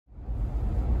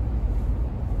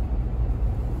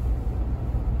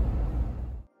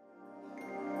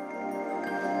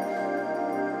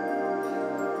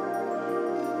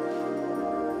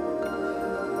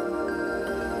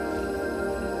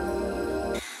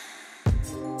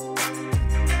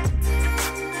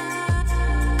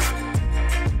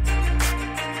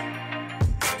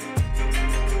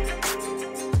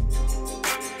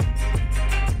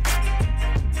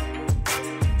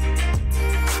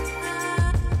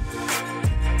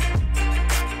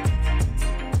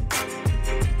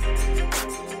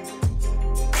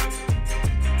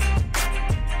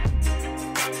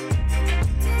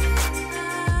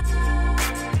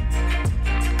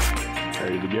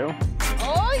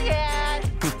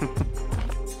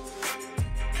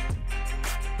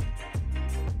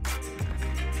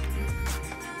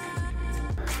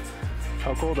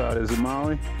How cold out is it,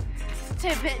 Molly? It's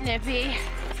a bit nippy.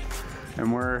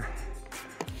 And we're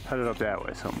headed up that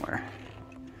way somewhere,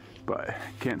 but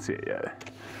can't see it yet.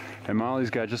 And Molly's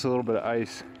got just a little bit of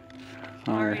ice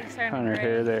on her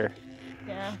hair there.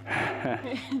 Yeah.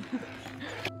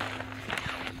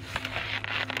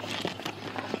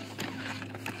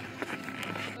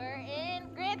 We're in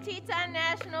Grand Teton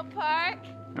National Park.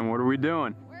 And what are we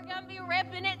doing? We're gonna be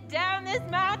ripping it down this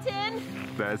mountain.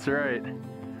 That's right.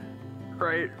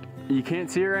 Right. You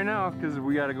can't see it right now because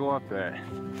we got to go up that.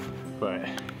 But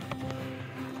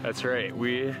that's right.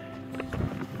 We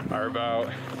are about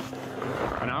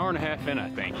an hour and a half in, I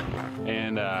think.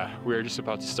 And we're just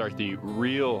about to start the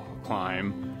real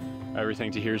climb.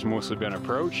 Everything to here has mostly been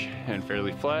approach and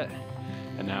fairly flat.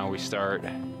 And now we start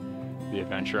the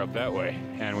adventure up that way.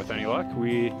 And with any luck,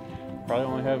 we probably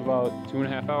only have about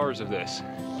 2.5 hours of this.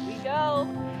 Here we go.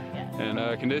 Yeah.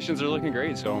 And conditions are looking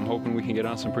great, so I'm hoping we can get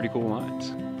on some pretty cool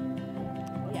lines.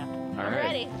 Yeah. All right.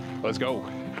 Ready. Let's go.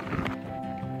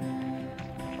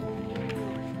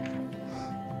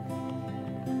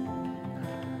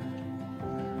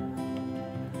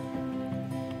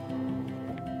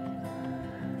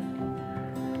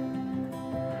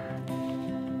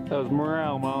 That was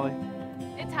morale, Molly.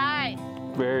 It's high.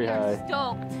 Very We're high.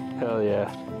 stoked. Hell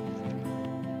yeah.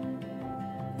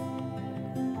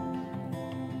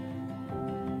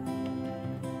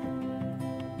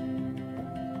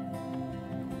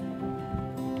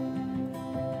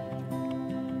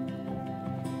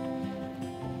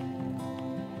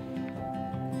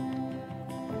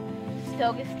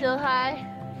 Stoke is still high.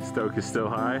 Stoke is still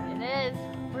high? It is.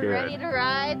 We're Good. ready to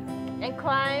ride and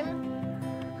climb.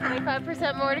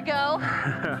 25% more to go.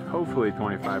 Hopefully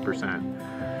 25%.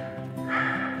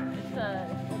 It's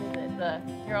what is it?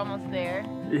 You're almost there.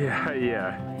 Yeah,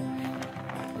 yeah.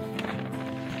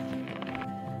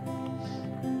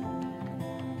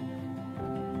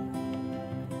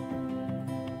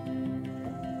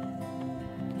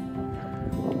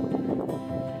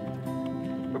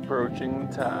 Approaching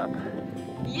the top.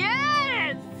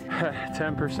 Yes!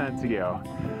 10% to go.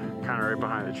 Kind of right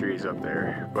behind the trees up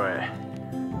there, but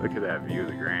look at that view of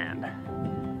the Grand.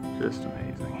 Just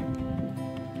amazing.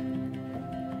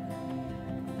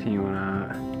 Continuing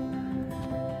on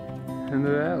in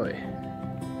the valley.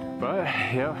 But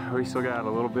yeah, we still got a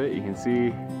little bit. You can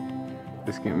see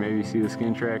the skin, maybe see the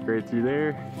skin track right through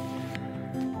there.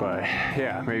 But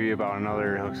yeah, maybe about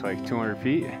another, it looks like 200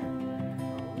 feet.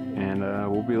 And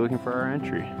we'll be looking for our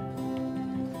entry.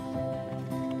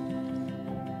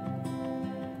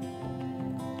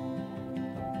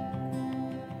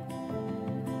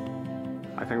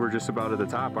 I think we're just about at the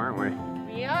top, aren't we?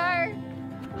 We are.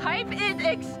 Hype is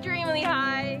extremely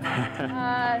high.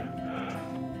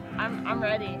 I'm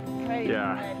ready.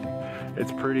 Yeah,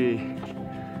 it's pretty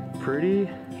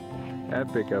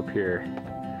epic up here.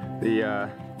 The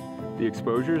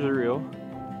exposures are real.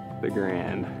 The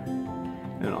Grand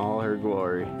in all her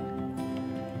glory.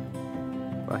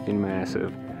 Fucking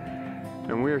massive.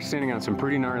 And we are standing on some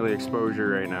pretty gnarly exposure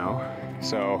right now.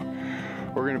 So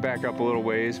we're gonna back up a little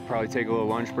ways, probably take a little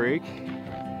lunch break,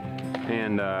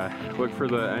 and look for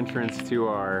the entrance to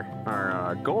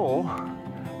our goal.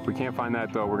 If we can't find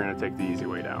that though, we're gonna take the easy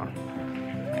way down.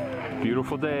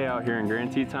 Beautiful day out here in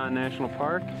Grand Teton National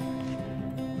Park.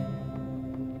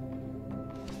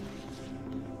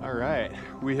 All right,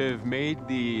 we have made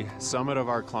the summit of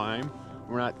our climb.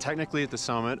 We're not technically at the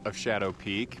summit of Shadow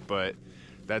Peak, but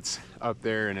that's up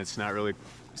there and it's not really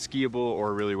skiable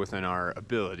or really within our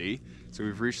ability. So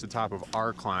we've reached the top of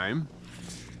our climb,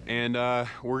 and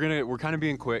we're kind of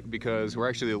being quick because we're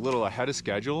actually a little ahead of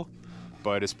schedule,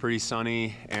 but it's pretty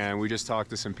sunny, and we just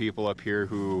talked to some people up here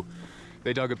who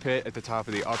they dug a pit at the top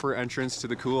of the upper entrance to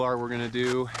the couloir we're gonna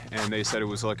do, and they said it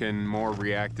was looking more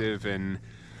reactive and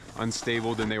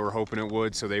unstable than they were hoping it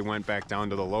would, so they went back down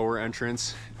to the lower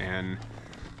entrance, and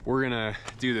we're gonna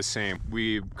do the same.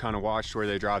 We kind of watched where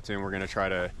they dropped in. We're gonna try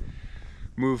to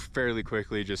move fairly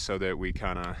quickly just so that we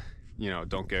kind of, you know,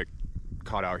 don't get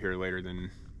caught out here later than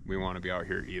we want to be out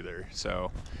here either.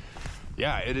 So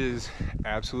yeah, it is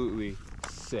absolutely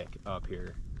sick up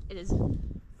here. It is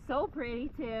so pretty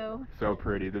too. So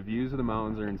pretty. The views of the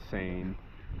mountains are insane.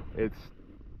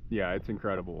 Yeah, it's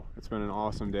incredible. It's been an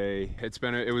awesome day.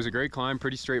 It was a great climb,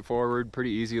 pretty straightforward,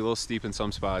 pretty easy, a little steep in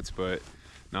some spots, but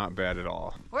not bad at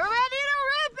all. We're ready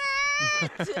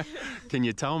to rip it! Can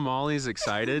you tell Molly's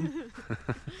excited?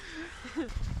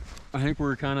 I think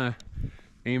we're kind of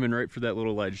aiming right for that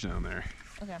little ledge down there.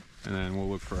 Okay. And then we'll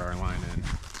look for our line in.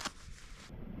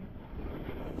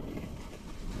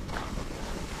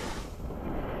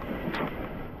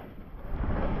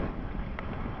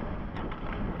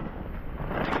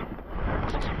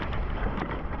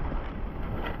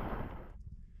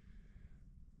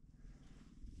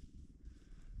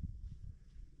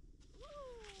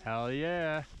 Hell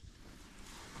yeah.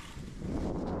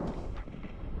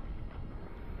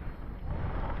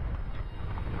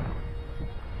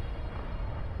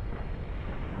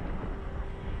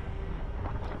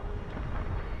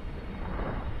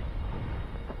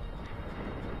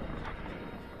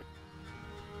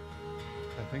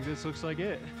 I think this looks like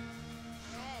it.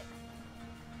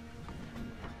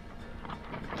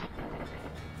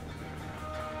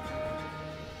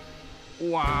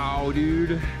 Wow,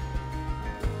 dude.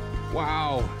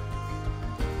 Wow.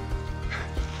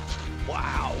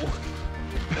 Wow.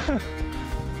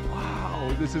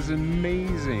 Wow, this is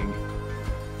amazing.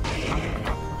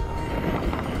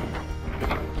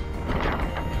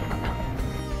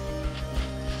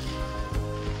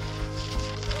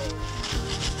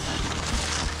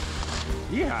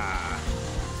 Yeah.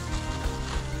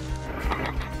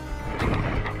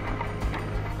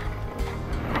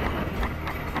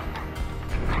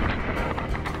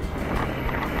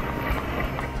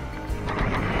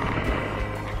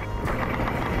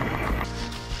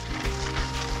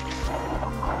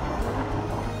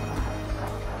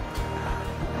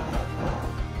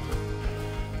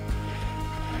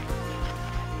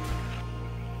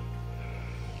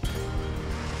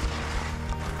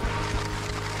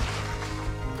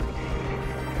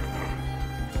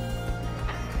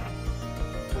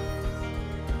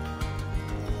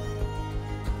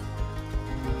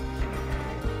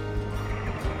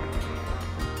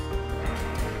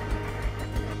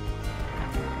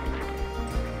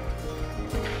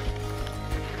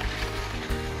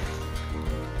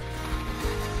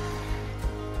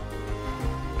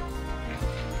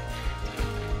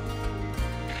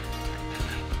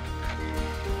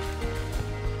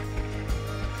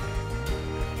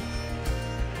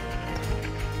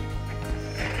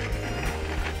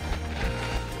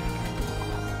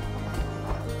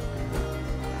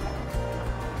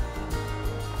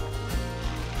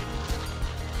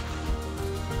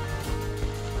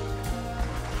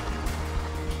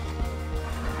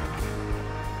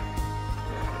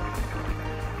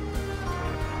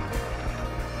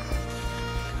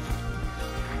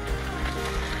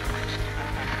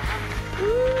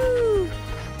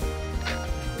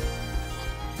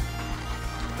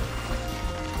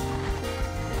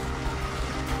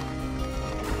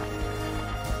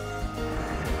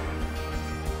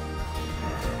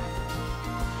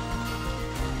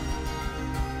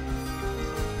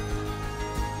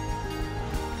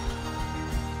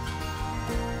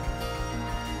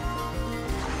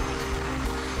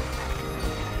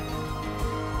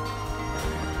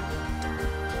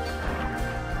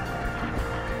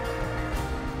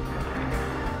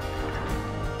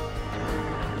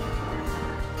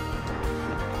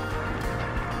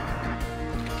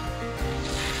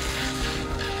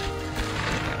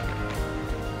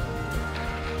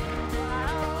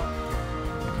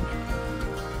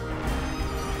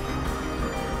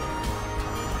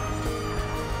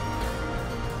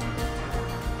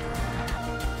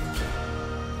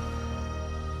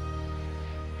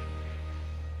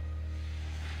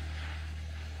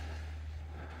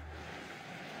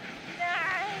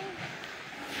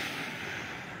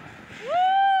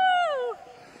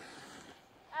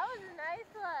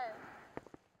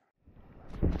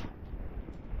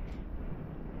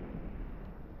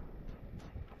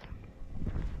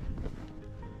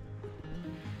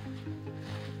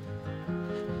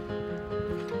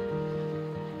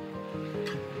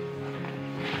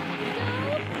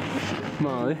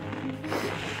 Molly,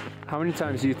 how many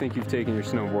times do you think you've taken your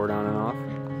snowboard on and off?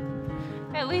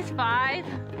 At least 5.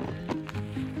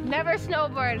 Never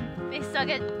snowboard. They suck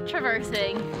at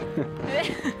traversing.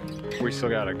 We still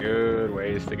got a good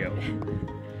ways to go.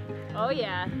 Oh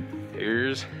yeah.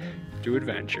 Here's to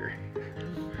adventure.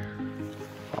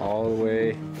 All the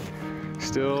way.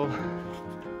 Still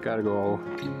gotta go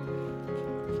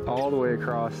all the way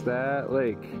across that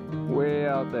lake. Way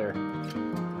out there.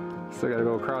 Still gotta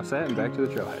go across that and back to the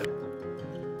trailhead.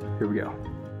 Here we go.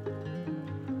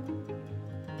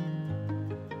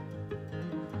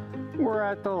 We're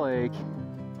at the lake.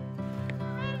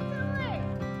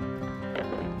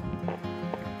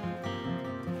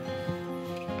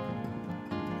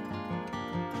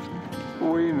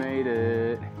 We made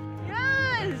it.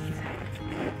 Yes!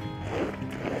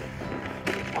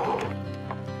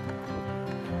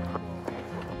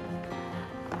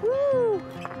 Woo!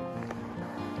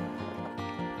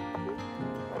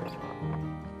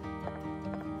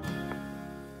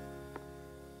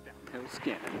 Downhill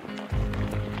scanning.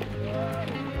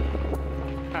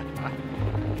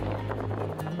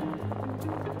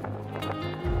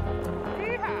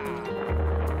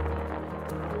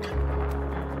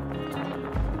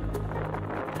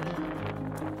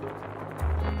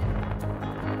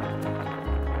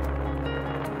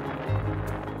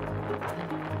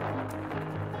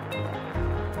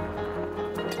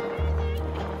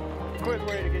 Quick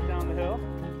way to get down the hill.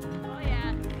 Oh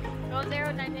yeah, real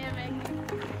aerodynamic.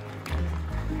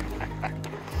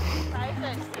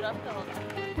 I stood up the whole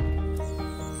time.